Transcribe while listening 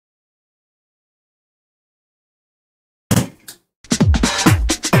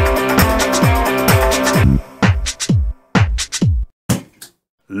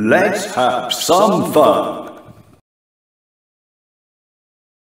Let's have some fun!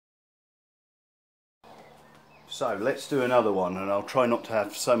 So let's do another one, and I'll try not to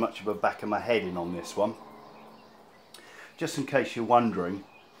have so much of a back of my head in on this one. Just in case you're wondering,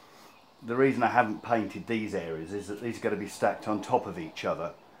 the reason I haven't painted these areas is that these are going to be stacked on top of each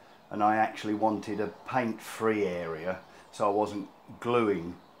other, and I actually wanted a paint-free area so I wasn't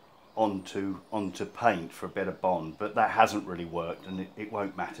gluing onto paint for a better bond, but that hasn't really worked, and it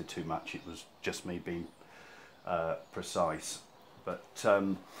won't matter too much. It was just me being precise. But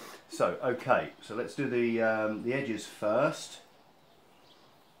so okay, so let's do the edges first.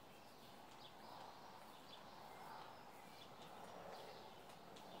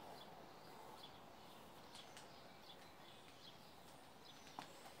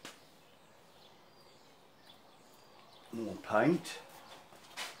 More paint.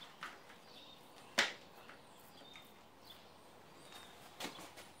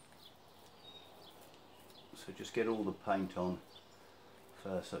 So just get all the paint on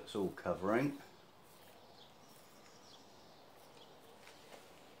first so it's all covering.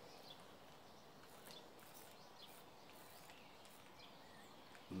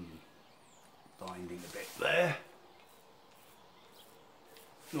 Binding a bit there.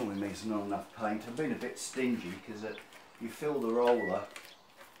 Normally means not enough paint. I've been a bit stingy because you fill the roller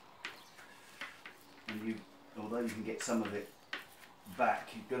and although you can get some of it back,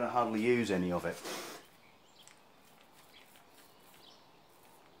 you're going to hardly use any of it.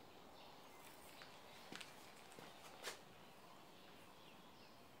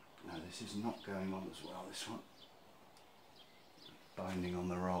 No, this is not going on as well, this one. Binding on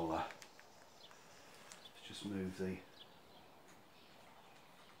the roller. Let's just move the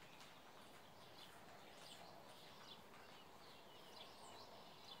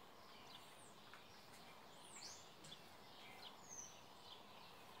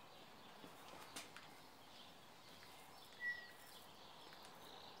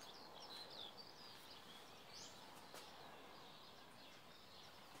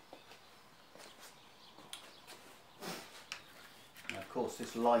Of course,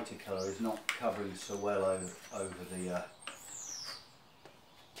 this lighter colour is not covering so well over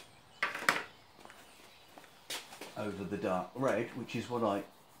the dark red, which is what I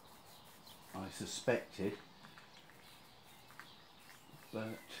suspected. But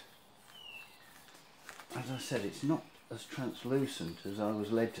as I said, it's not as translucent as I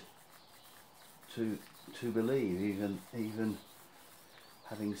was led to believe, even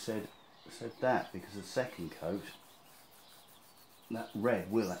having said that, because the second coat, that red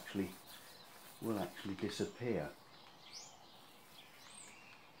will actually disappear.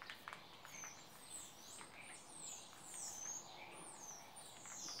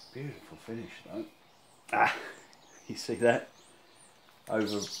 Beautiful finish though. Ah, you see that?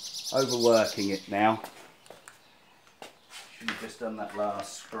 Overworking it now. Should have just done that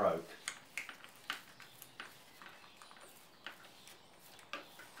last stroke.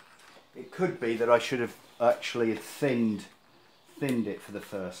 It could be that I should have actually thinned it for the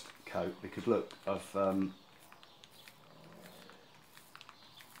first coat, because look, I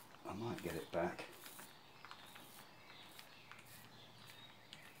might get it back.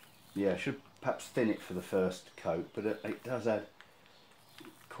 Yeah, I should perhaps thin it for the first coat, but it does add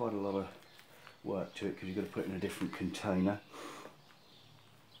quite a lot of work to it because you've got to put it in a different container.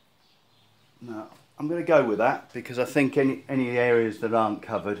 Now I'm going to go with that because I think any areas that aren't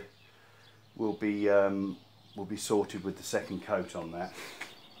covered will be sorted with the second coat on that.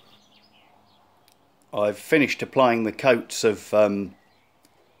 I've finished applying the coats of the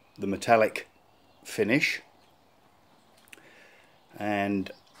metallic finish,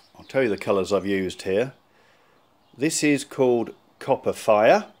 and I'll tell you the colours I've used here. This is called Copper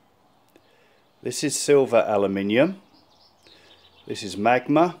Fire, this is Silver Aluminium, this is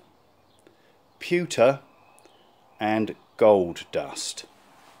Magma, Pewter and Gold Dust.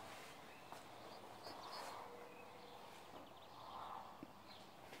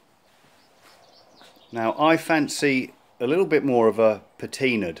 Now I fancy a little bit more of a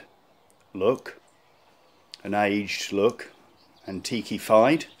patinaed look, an aged look,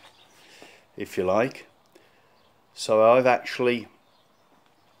 antiquified if you like. So I've actually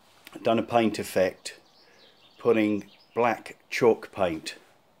done a paint effect putting black chalk paint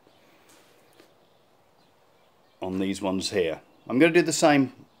on these ones here. I'm going to do the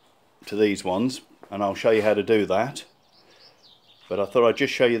same to these ones and I'll show you how to do that, but I thought I'd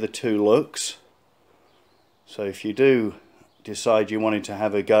just show you the two looks. So if you do decide you wanted to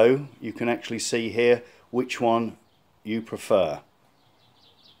have a go, you can actually see here which one you prefer.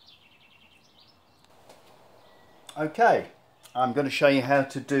 Okay, I'm going to show you how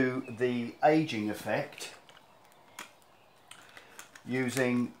to do the aging effect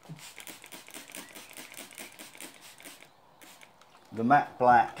using the matte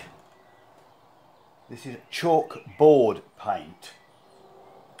black. This is chalkboard paint.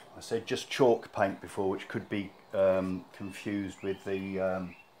 I said just chalk paint before, which could be confused with the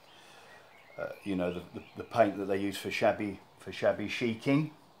you know, the paint that they use for shabby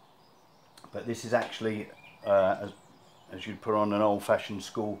chiking. But this is actually as you'd put on an old-fashioned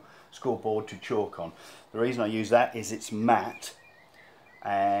schoolboard to chalk on. The reason I use that is it's matte,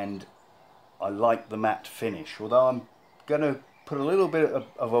 and I like the matte finish. Although I'm going to put a little bit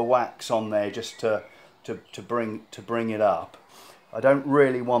of a wax on there just to bring it up. I don't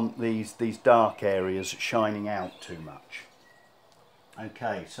really want these dark areas shining out too much.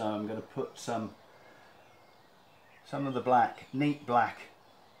 Okay, so I'm going to put some of the black, neat black,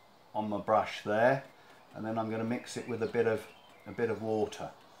 on my brush there, and then I'm going to mix it with a bit of water.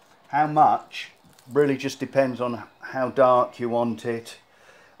 How much really just depends on how dark you want it,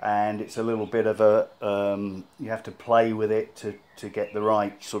 and it's a little bit of a you have to play with it to get the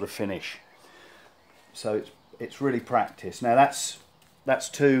right sort of finish. So it's really practice. Now that's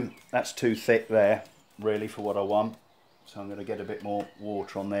too thick there really for what I want, so I'm going to get a bit more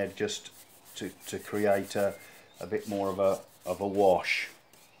water on there just to create a bit more of a wash.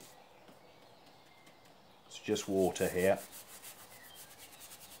 It's just water here.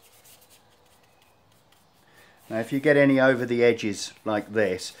 Now if you get any over the edges like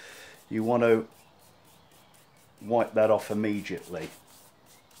this, you want to wipe that off immediately.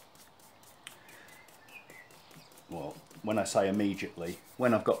 Well, when I say immediately,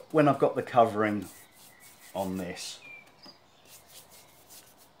 when I've got the covering on this.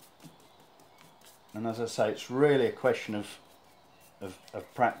 And as I say, it's really a question of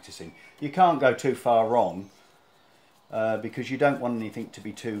practicing. You can't go too far wrong because you don't want anything to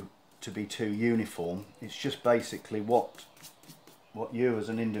be too uniform. It's just basically what you as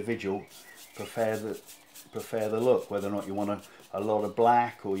an individual prefer the look, whether or not you want a lot of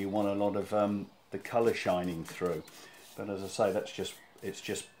black or you want a lot of the colour shining through. But as I say, it's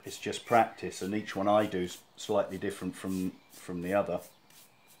just practice, and each one I do is slightly different from the other.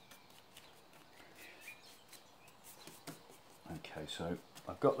 Okay, so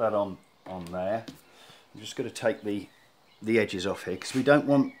I've got that on there. I'm just going to take the edges off here because we don't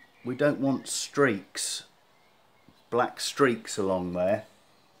want streaks, black streaks along there,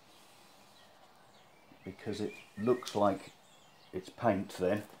 because it looks like it's paint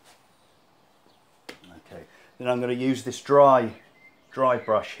then. Okay, then I'm going to use this dry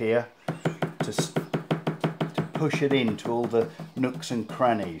brush here to push it into all the nooks and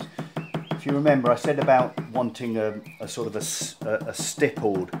crannies. If you remember, I said about wanting a sort of a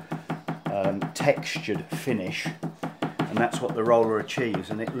stippled, textured finish, and that's what the roller achieves,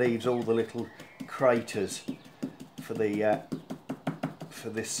 and it leaves all the little craters for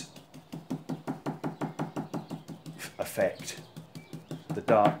this effect. The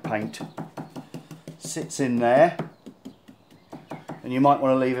dark paint sits in there, and you might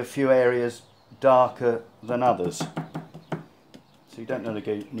want to leave a few areas darker than others. So you don't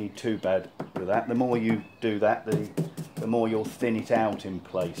need too bad with that. The more you do that, the more you'll thin it out in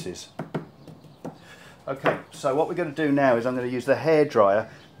places. Okay, so what we're going to do now is I'm going to use the hairdryer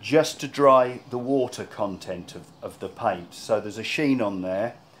just to dry the water content of the paint. So there's a sheen on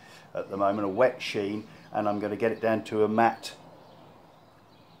there at the moment, a wet sheen, and I'm going to get it down to a matte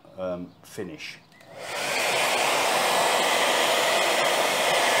finish.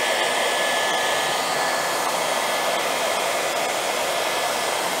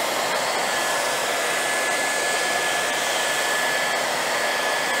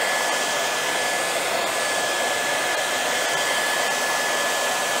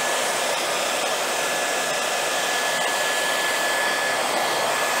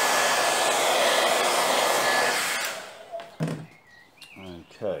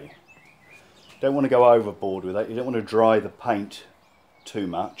 Okay, don't want to go overboard with that. You don't want to dry the paint too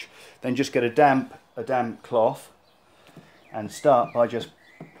much. Then just get a damp cloth and start by just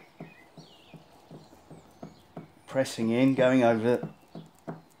pressing in, going over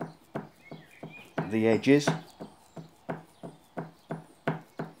the edges.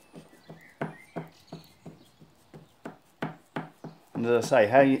 And as I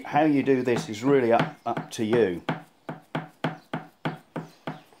say, how you do this is really up to you.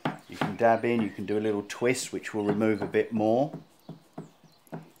 You can dab in, you can do a little twist which will remove a bit more.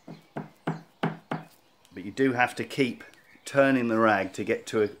 But you do have to keep turning the rag to get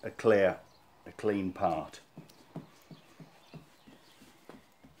to a clean part.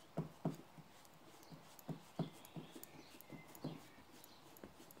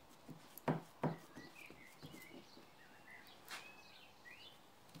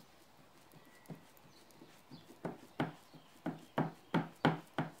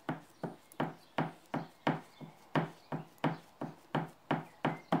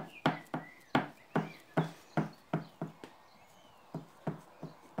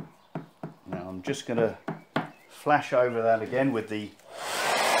 I'm just going to flash over that again with the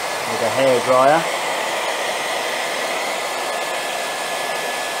hairdryer.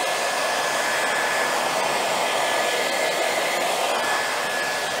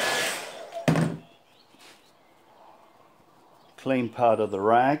 Clean part of the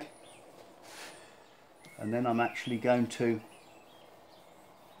rag, and then I'm actually going to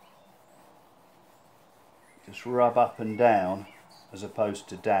just rub up and down as opposed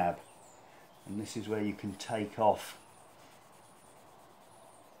to dab, and this is where you can take off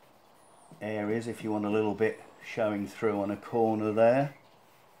areas if you want a little bit showing through on a corner there.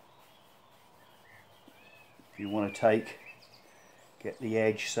 If you want to get the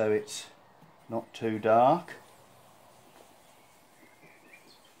edge so it's not too dark.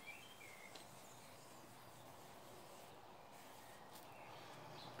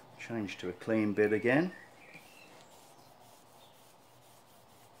 Change to a clean bit again.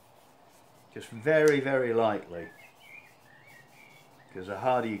 Just very, very lightly, because the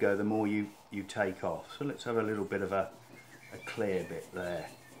harder you go, the more you take off. So let's have a little bit of a clear bit there.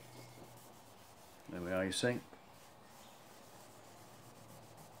 There we are, you see.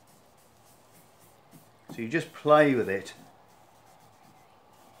 So you just play with it.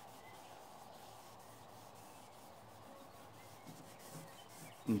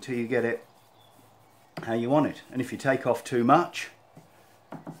 Until you get it how you want it. And if you take off too much,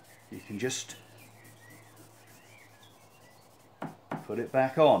 you can just put it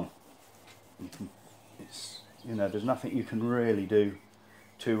back on. You know, there's nothing you can really do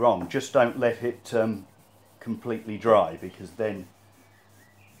too wrong. Just don't let it completely dry, because then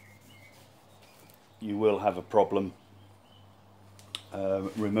you will have a problem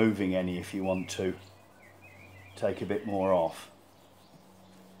removing any if you want to take a bit more off.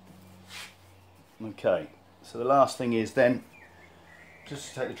 Okay, so the last thing is then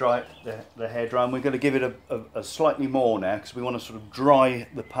just to take the hair dry, and we're going to give it a slightly more now, because we want to sort of dry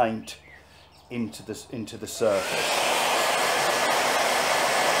the paint into the surface.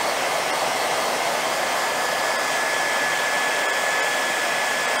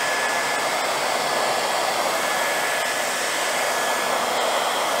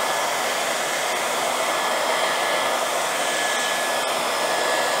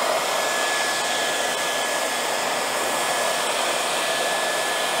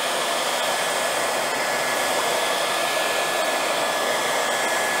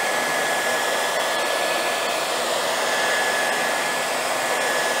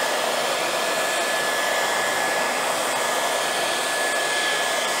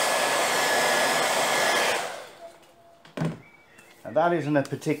 That isn't a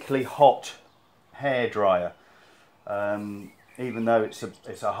particularly hot hairdryer, even though it's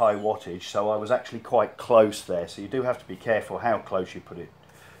a high wattage. So I was actually quite close there. So you do have to be careful how close you put it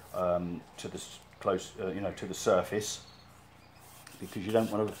to the surface, because you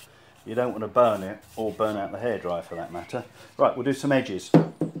don't want to burn it or burn out the hairdryer for that matter. Right, we'll do some edges.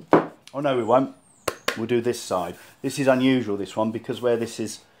 Oh no, we won't. We'll do this side. This is unusual, this one, because where this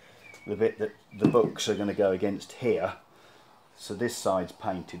is the bit that the books are going to go against here. So this side's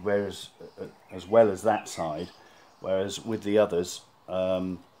painted, whereas as well as that side, whereas with the others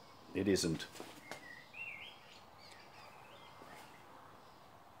it isn't.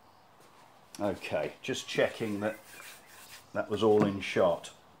 Okay, just checking that that was all in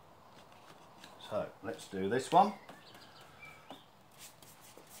shot. So let's do this one.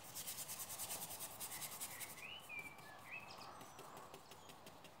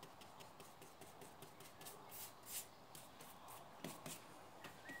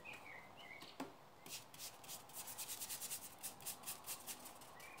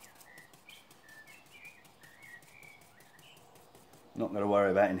 Not going to worry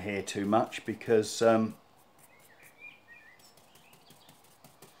about in here too much, because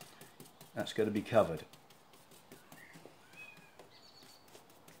that's going to be covered.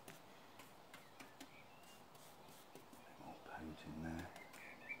 More paint in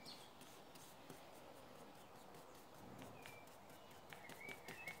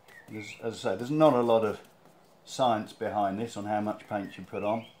there. As I say, there's not a lot of science behind this on how much paint you put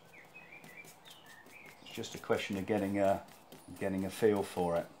on. It's just a question of getting a feel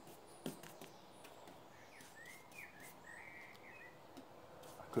for it.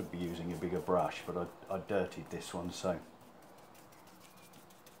 I could be using a bigger brush, but I dirtied this one, so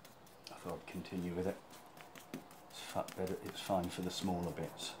I thought I'd continue with it. It's fine for the smaller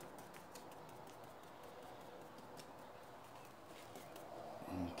bits.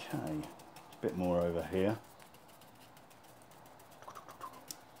 Okay, a bit more over here.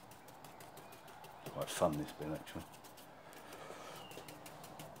 Quite fun, this bit, actually.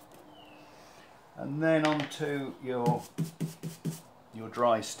 And then onto your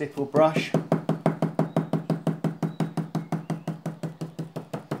dry stipple brush.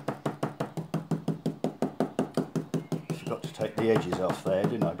 Forgot to take the edges off there,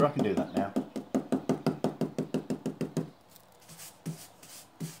 didn't I? But I can do that now.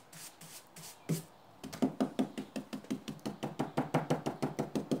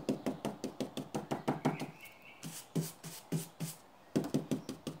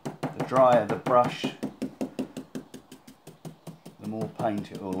 The drier the brush, the more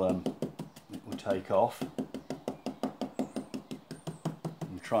paint it will take off.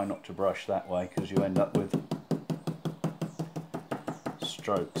 And try not to brush that way because you end up with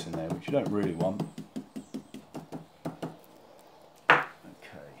strokes in there, which you don't really want.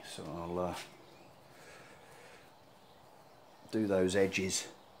 Okay, so I'll do those edges.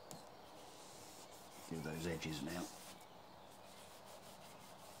 Do those edges now.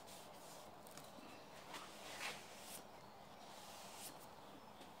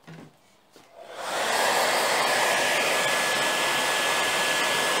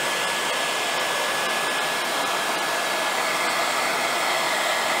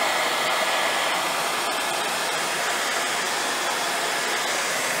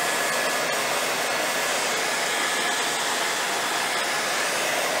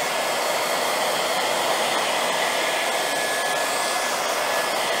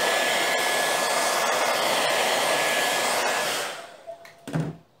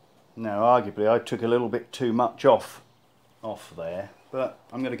 Now, arguably, I took a little bit too much off there, but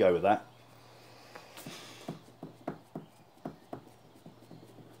I'm going to go with that.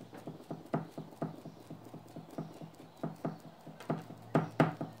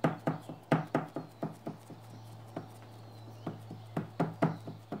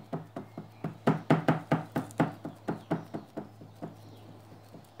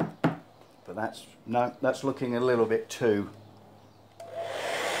 But that's looking a little bit too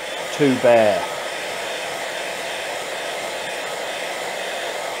bare.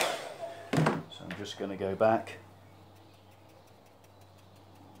 So I'm just going to go back.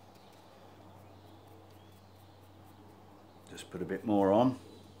 Just put a bit more on.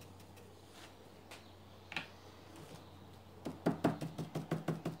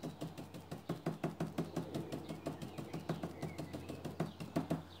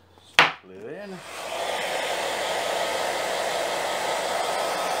 Glue in.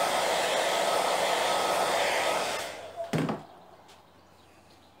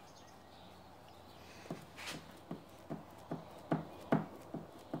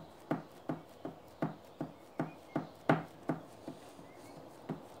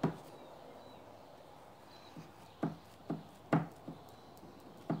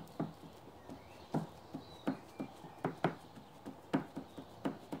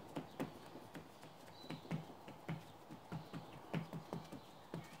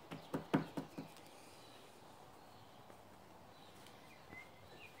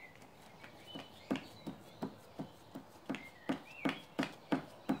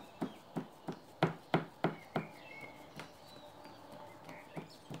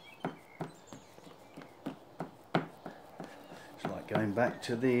 Going back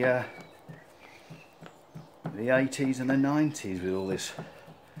to the 80s and the 90s with all this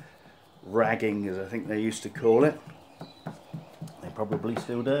ragging, as I think they used to call it. They probably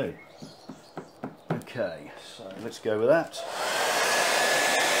still do. Okay, so let's go with that.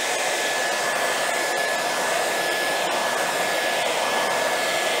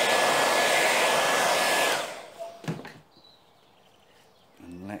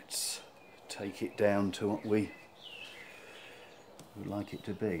 And let's take it down to what we would like it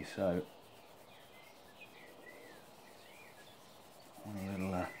to be. So a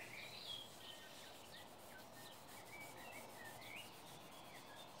little okay,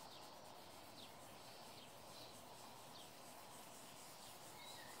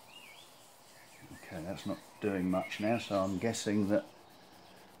 that's not doing much now, so I'm guessing that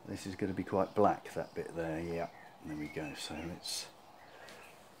this is going to be quite black, that bit there. Yeah, there we go. So let's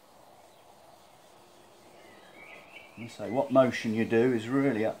say what motion you do is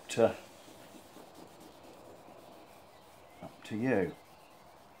really up to you.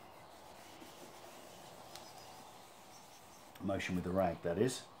 Motion with the rag, that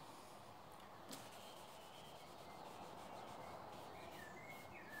is.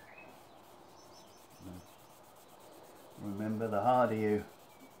 Remember, the harder you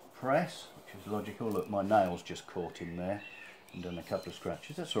press, which is logical. Look, my nail's just caught in there and done a couple of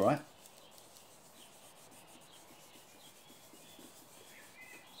scratches. That's all right.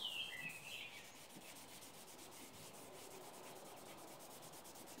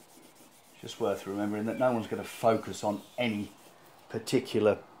 Just worth remembering that no one's going to focus on any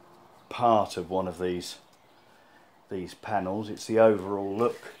particular part of one of these panels. It's the overall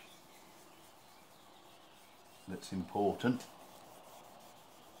look that's important.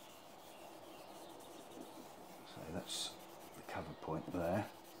 So that's the cover point there.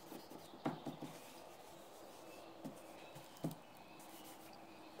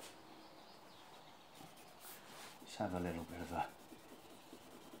 Let's have a little bit of a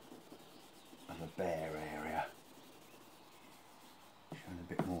bare area, showing a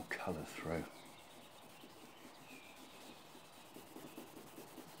bit more colour through.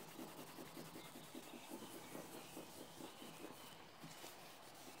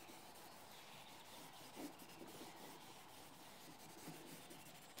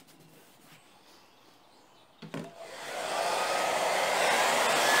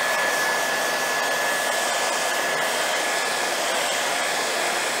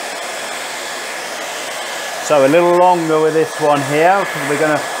 So a little longer with this one here,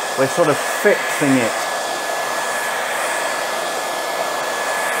 because we're sort of fixing it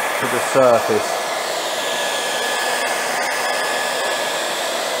to the surface.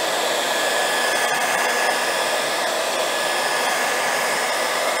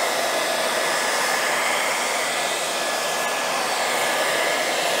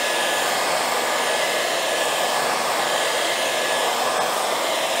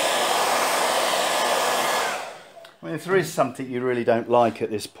 If there is something you really don't like at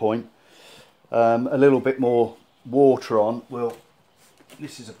this point, a little bit more water on, well,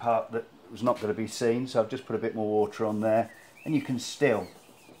 this is a part that was not going to be seen, so I've just put a bit more water on there, and you can still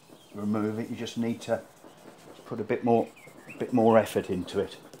remove it. You just need to put a bit more effort into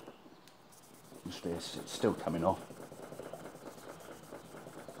it. It's still coming off.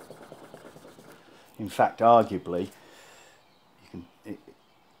 In fact, arguably,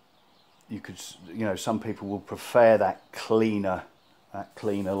 you know, some people will prefer that cleaner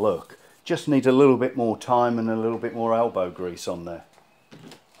look. Just needs a little bit more time and a little bit more elbow grease on there.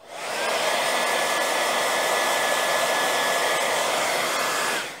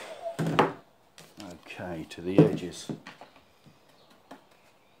 Okay, to the edges.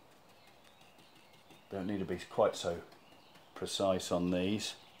 Don't need to be quite so precise on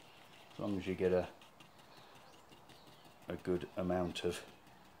these, as long as you get a good amount of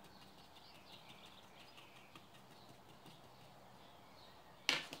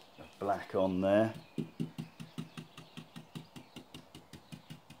black on there. They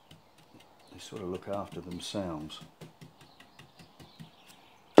sort of look after themselves.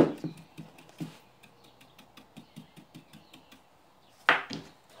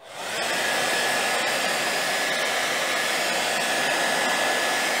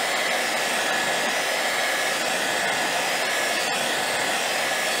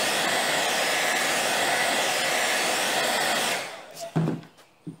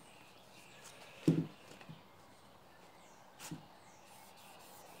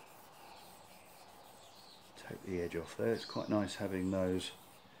 Take the edge off there. It's quite nice having those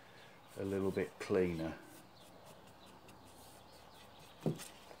a little bit cleaner.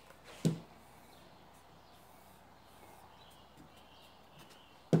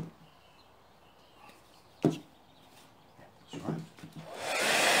 That's right.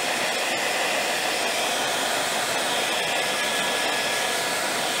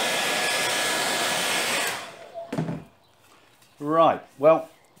 Right, well,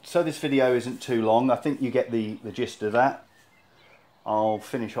 so this video isn't too long. I think you get the gist of that. I'll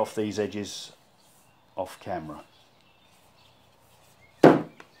finish off these edges off camera.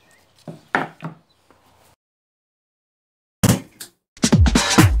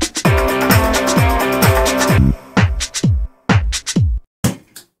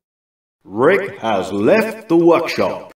 Rick has left the workshop.